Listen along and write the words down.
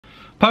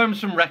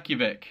Poems from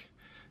Reykjavik.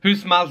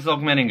 Who's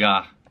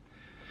Malzogmeninga?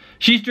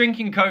 She's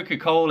drinking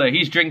Coca-Cola,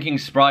 he's drinking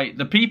Sprite.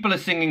 The people are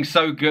singing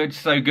so good,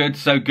 so good,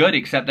 so good,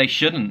 except they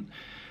shouldn't.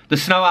 The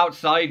snow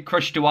outside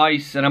crushed to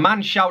ice, and a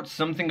man shouts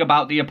something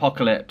about the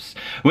apocalypse.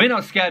 We're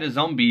not scared of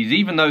zombies,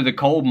 even though the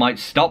cold might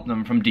stop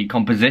them from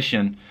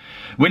decomposition.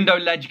 Window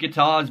ledge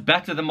guitars,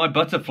 better than my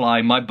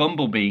butterfly, my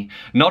bumblebee.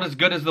 Not as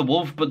good as the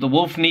wolf, but the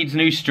wolf needs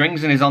new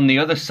strings and is on the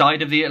other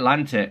side of the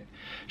Atlantic.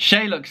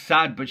 Shay looks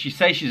sad, but she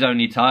says she's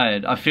only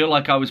tired. I feel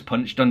like I was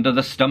punched under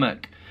the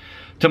stomach.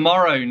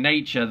 Tomorrow,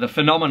 nature, the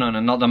phenomenon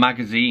and not the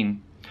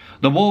magazine.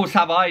 The walls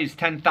have eyes,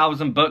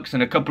 10,000 books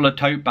and a couple of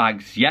tote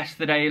bags.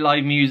 Yesterday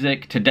live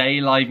music,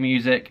 today live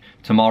music,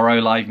 tomorrow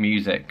live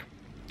music.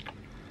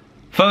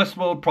 First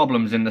world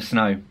problems in the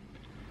snow.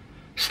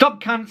 Stop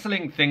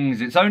cancelling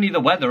things, it's only the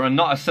weather and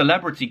not a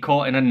celebrity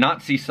caught in a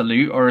Nazi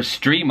salute or a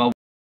streamer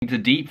to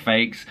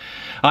deepfakes.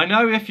 I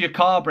know if your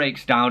car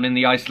breaks down in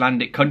the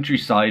Icelandic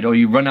countryside or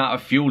you run out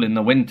of fuel in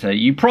the winter,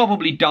 you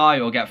probably die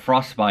or get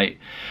frostbite.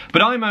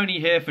 But I'm only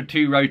here for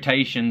 2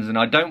 rotations and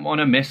I don't want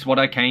to miss what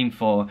I came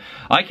for.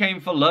 I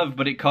came for love,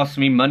 but it cost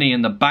me money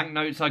and the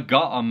banknotes I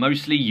got are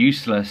mostly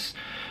useless.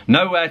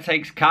 Nowhere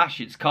takes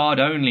cash, it's card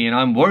only, and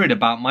I'm worried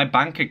about my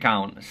bank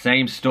account.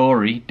 Same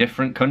story,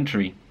 different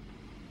country.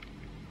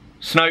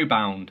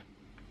 Snowbound.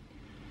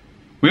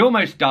 We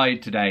almost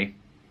died today.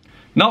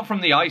 Not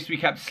from the ice we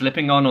kept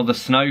slipping on or the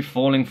snow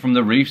falling from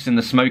the roofs in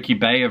the smoky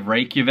bay of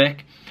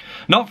Reykjavik.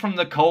 Not from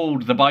the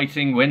cold, the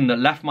biting wind that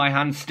left my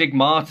hands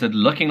stigmatted,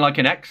 looking like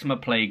an eczema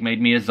plague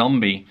made me a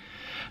zombie.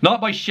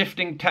 Not by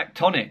shifting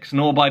tectonics,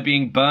 nor by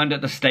being burned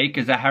at the stake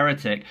as a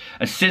heretic,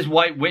 a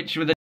cis-white witch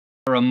with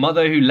a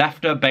mother who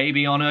left her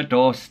baby on her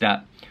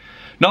doorstep.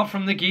 Not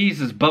from the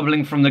geysers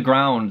bubbling from the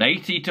ground,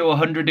 80 to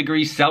 100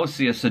 degrees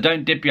Celsius, so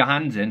don't dip your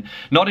hands in.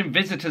 Not in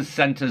visitors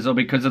centres or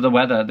because of the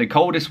weather. The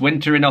coldest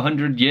winter in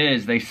 100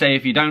 years. They say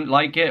if you don't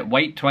like it,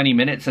 wait 20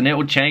 minutes and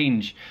it'll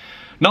change.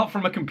 Not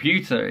from a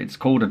computer, it's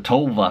called a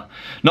tolva.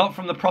 Not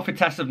from the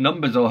prophetess of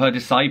numbers or her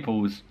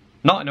disciples.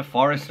 Not in a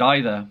forest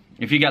either.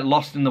 If you get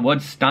lost in the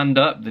woods, stand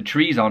up, the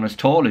trees aren't as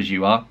tall as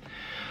you are.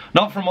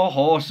 Not from a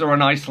horse or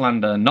an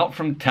Icelander. Not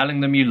from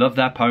telling them you love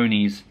their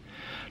ponies.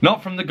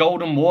 Not from the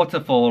golden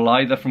waterfall,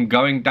 either from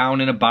going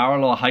down in a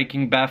barrel or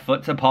hiking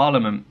barefoot to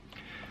Parliament.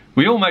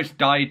 We almost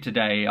died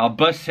today. Our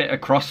bus hit a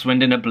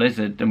crosswind in a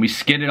blizzard and we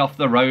skidded off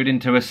the road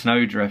into a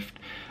snowdrift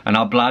and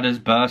our bladders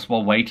burst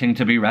while waiting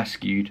to be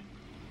rescued.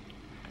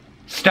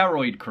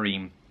 Steroid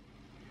cream.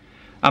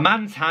 A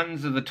man's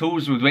hands are the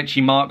tools with which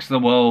he marks the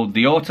world,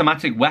 the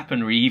automatic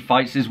weaponry he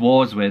fights his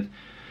wars with.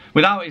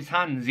 Without his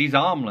hands, he's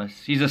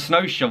armless. He's a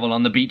snow shovel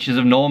on the beaches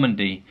of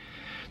Normandy.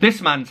 This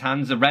man's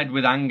hands are red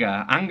with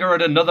anger. Anger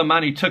at another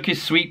man who took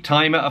his sweet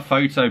time at a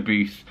photo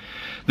booth.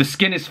 The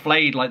skin is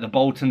flayed like the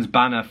Bolton's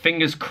banner,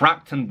 fingers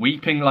cracked and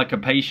weeping like a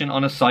patient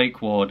on a psych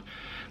ward.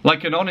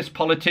 Like an honest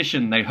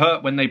politician, they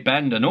hurt when they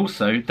bend and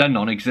also they're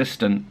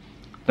non-existent.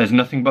 There's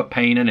nothing but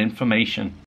pain and information.